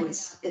 Yeah, no,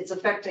 It's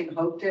affecting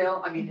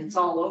Hopedale. I mean, it's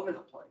all over the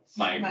place.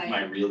 My, Right.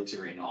 my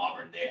realtor in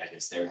Auburn, I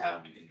guess they're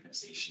having an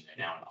infestation right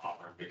now in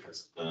Auburn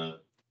because of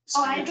the.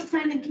 oh, I have a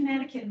friend in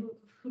Connecticut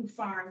who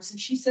farms, and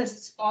she says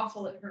it's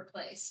awful at her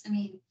place. I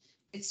mean,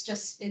 it's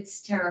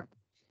terrible.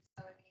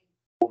 So, I mean,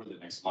 Over the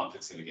next month,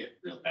 it's gonna get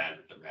real bad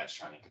with the rats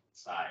trying to get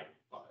inside,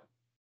 but.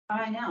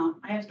 I know,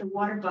 I have the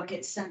water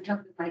bucket sent up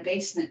in my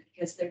basement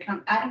because they're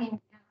coming, I don't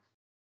even have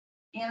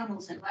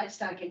animals and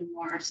livestock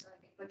anymore, so,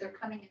 but they're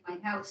coming in my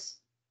house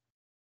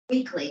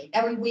weekly,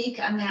 every week,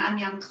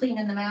 I'm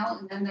cleaning them out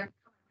and then they're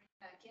coming right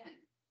back in.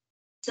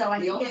 So I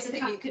The think only it's a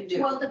thing you can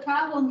do. well, the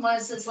problem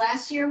was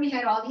last year we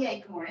had all the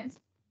acorns,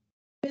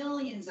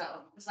 billions of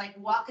them, it was like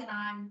walking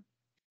on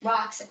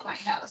rocks at my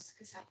house,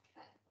 because I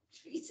had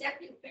trees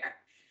everywhere.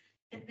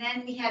 And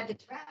then we had the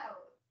drought,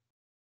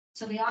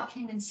 so they all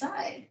came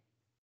inside.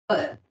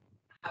 But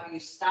how you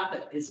stop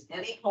it is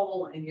any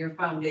hole in your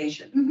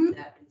foundation Mhm.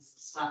 that is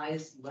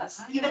size less,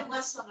 I even know.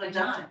 less than a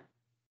dime.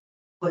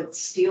 Put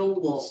steel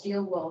wool.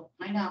 Steel wool,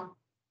 I know.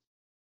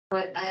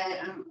 But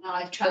I don't know,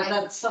 I've But tried.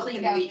 that's something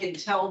cleaned out- we can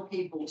tell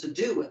people to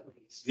do at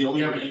least. The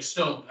only Yeah, but way, you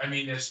still, I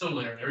mean, they're still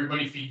there.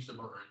 Everybody feeds the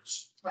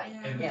birds. Right.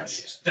 And Yes.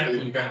 it's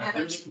definitely better.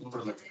 there's sort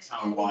of like a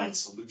town-wide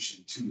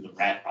solution to the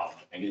rat problem.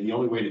 And the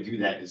only way to do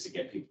that is to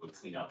get people to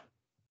clean up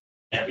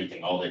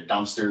everything, all their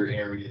dumpster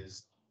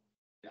areas,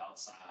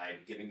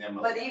 outside, giving them.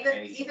 But even-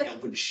 any even,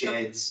 open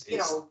sheds. You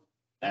is- know,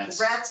 That's.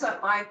 rats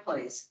at my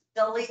place,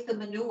 they'll eat the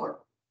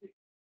manure,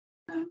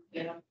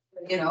 Yeah.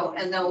 you know,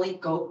 and they'll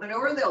eat goat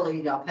manure, they'll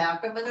eat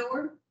alpaca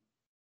manure.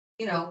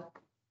 You know.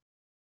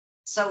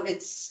 So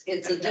it's a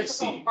I see.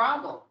 difficult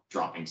problem.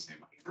 Droppings in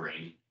my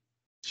grain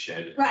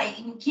shed. Right,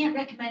 and you can't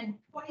recommend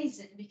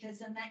poison because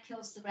then that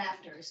kills the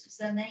raptors, because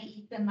then they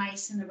eat the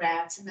mice and the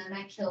rats, and then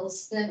that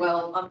kills the.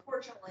 Well,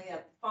 unfortunately,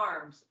 at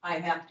farms, I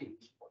have to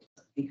use poison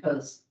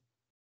because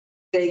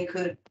they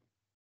could,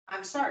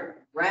 I'm sorry,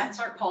 rats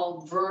are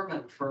called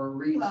vermin for a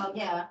reason. Well,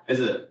 yeah, As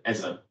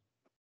a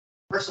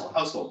personal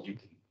household, you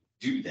can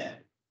do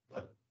that,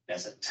 but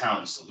as a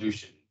town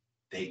solution,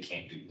 they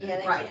can't do yeah,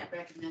 that. they Right. can't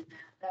recommend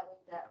that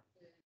would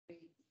be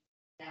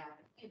bad.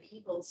 We have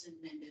eagles and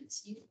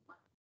it's you.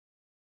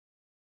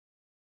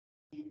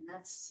 And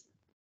that's.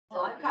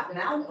 Well, I've got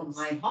Malcolm,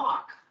 my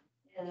hawk.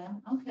 Yeah,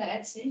 okay,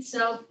 I see,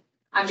 so.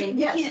 I mean,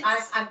 We yes,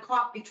 can't- I'm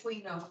caught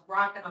between a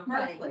rock and a hard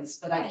Right. place,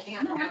 but I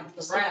can't No, have the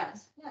understand.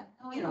 rats. Yeah,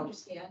 no, I You know.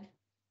 understand.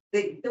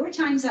 They, There were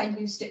times I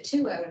used it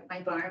too out of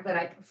my barn, but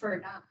I prefer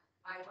not.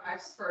 I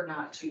prefer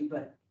not to,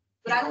 but.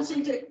 But I don't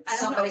think that, I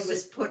don't know. Somebody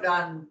was put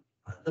on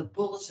the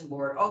bulletin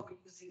board, oh, we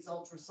use these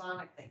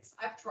ultrasonic things.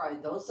 I've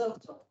tried those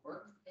don't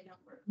work. They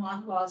don't work,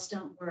 mothballs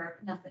don't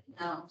work, nothing,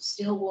 no,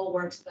 steel wool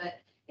works, but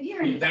if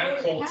you're I in. mean, that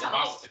a holds them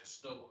house- out. It's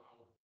still,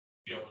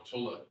 you know,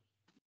 until the,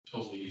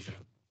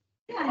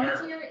 Yeah, and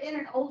if you're in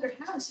an older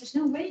house, there's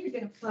no way you're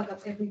gonna plug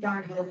up every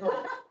darn little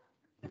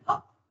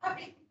hole. I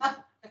mean,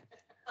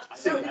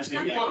 So I there's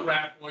think nothing- one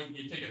rat, when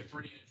you take a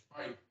 3-inch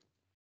pipe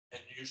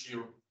and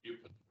usually you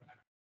put the rat,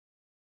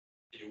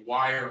 you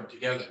wire them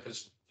together,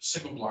 because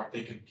single block,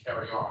 they can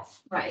carry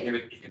off. Right, You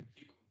can keep them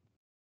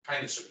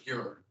kind of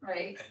secure,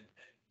 right, and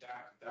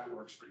that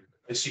works pretty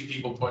good. I see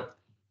people put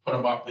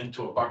them up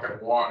into a bucket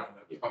of water and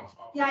they pump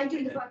out. yeah, I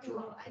do the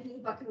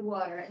bucket of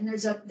water, and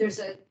there's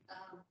a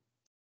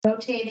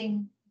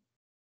rotating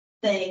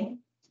thing,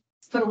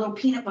 put a little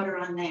peanut butter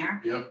on there.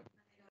 Yep.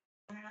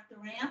 Turn up the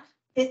ramp,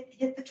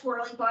 hit the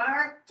twirly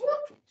bar,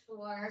 whoop, to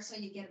water, so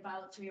you get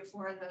about 3 or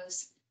 4 of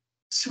those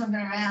swimming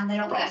around, they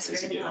don't last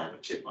Process, you very get all long. the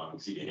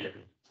chipmunks, you get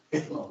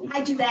everything.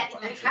 I do that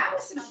in the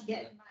house and I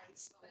get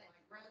mice, my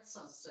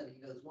grandson said,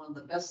 he goes, one of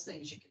the best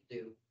things you can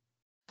do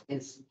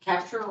is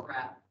capture a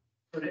rat,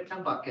 put it in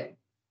a bucket,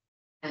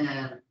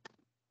 and,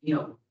 you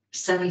know,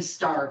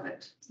 semi-starve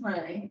it,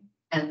 right,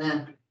 and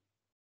then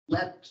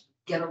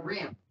get a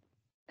ramp.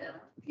 And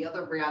the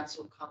other rats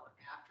will come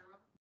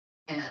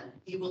after him, and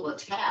he will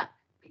attack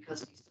because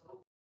he's so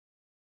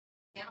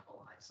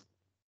cannibalized.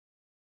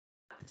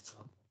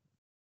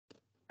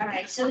 all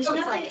right, so there's So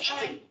it's nothing,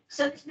 like-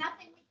 so there's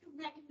nothing we can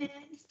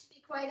recommend, to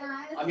be quite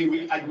honest. I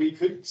mean, we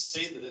could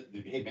say that,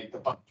 hey, make the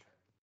bucket trap.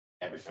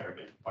 Every fair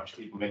bit, a bunch of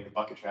people make the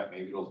bucket trap,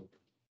 maybe it'll.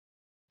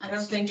 I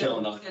don't think it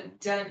Kill was enough. a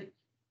dent.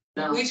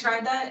 No. We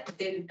tried that,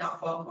 they did not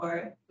fall for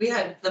it. We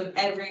had them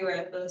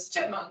everywhere, those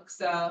chipmunks,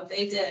 so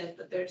they did,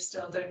 but they're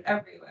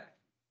everywhere.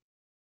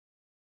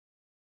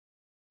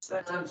 So that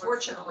And didn't work.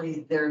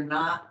 unfortunately, they're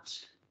not,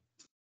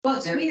 Well,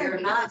 it's they're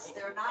weird. not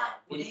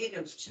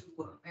native to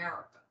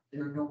America.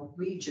 They're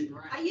Norwegian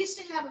I rats. used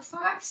to have a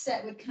fox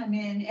that would come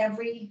in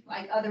every,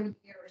 like, other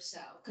year or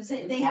so, because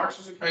they have,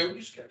 Foxes and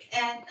coyotes catch.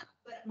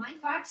 but my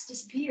fox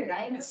disappeared,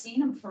 I haven't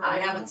seen him for. I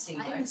haven't seen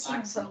I my haven't seen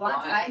him fox for in a a long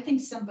while. time, I think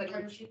somebody.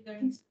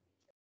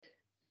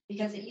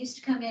 Because it used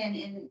to come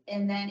in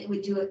and then it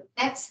would do an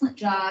excellent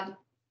job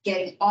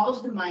getting all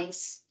of the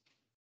mice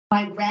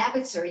My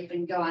rabbits are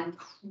even gone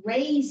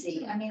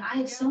crazy. I mean, I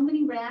have so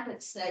many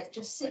rabbits that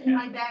just sit in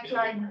my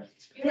backyard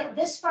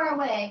this far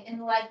away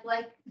and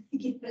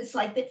it's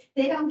like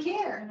they don't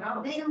care.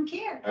 No. They don't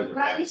care. I would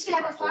Right, I used to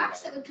have a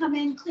fox that would come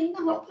in, clean the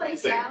whole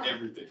place out.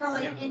 Everything. For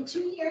like, in 2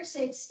 years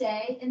they'd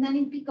stay and then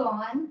he'd be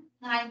gone.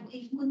 And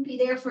he wouldn't be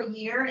there for a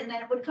year and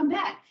then it would come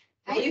back.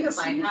 I Well, even didn't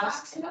my see the house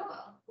fox at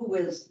all. Who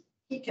is,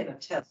 he can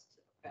attest to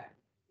the fact.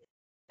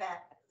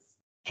 That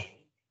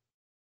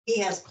he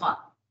has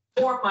caught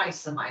 4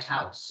 mice in my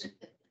house.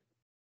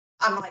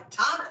 I'm like,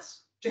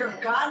 Thomas, dear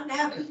God in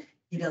heaven,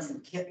 he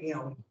doesn't kill,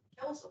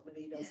 kills them, but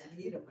he doesn't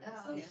eat them.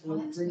 Oh, yeah. Well,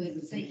 that's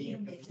good.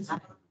 So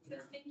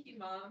Thank you,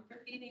 Mom, for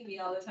feeding me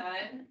all the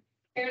time.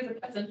 Here's a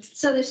present.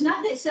 So there's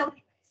nothing, so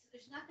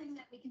there's nothing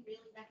that we can really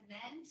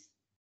recommend.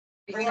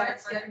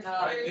 Besides getting,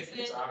 I think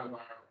it's out of our.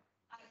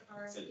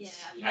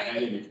 Yeah,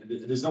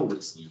 There's no real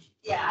solution.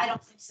 yeah, I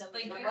don't think so.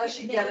 Like, unless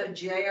you get a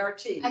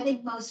JRT. I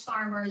think most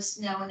farmers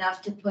know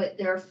enough to put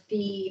their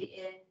feed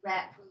in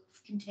rat-proof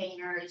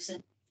containers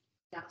and.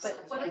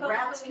 But What the about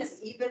rats can those-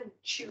 even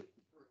chew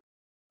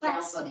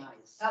Plastic.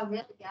 galvanized. Oh,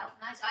 really?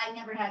 Galvanized? I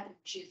never had them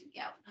choose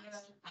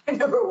galvanized. I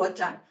remember one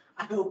time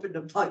I opened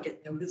a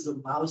bucket, there was a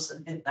mouse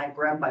in it, and I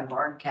grabbed my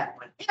barn cat and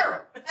went,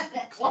 here,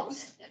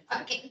 close.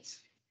 Okay.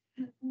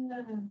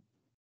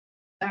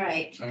 All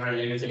right. All right,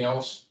 anything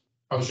else?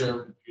 How's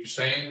you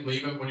staying,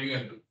 leaving? What are you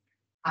gonna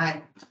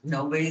do?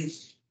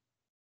 Nobody's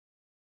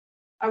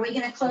Are we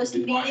gonna close the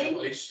You buy a meeting?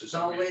 place? Is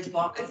that what you- always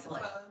walking I like.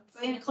 suppose.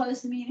 We're gonna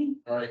close the meeting?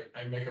 All right,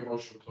 I make a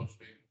motion to close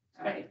the meeting.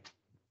 All right.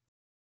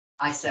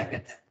 I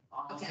second that.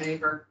 All in Okay.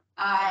 favor?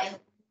 I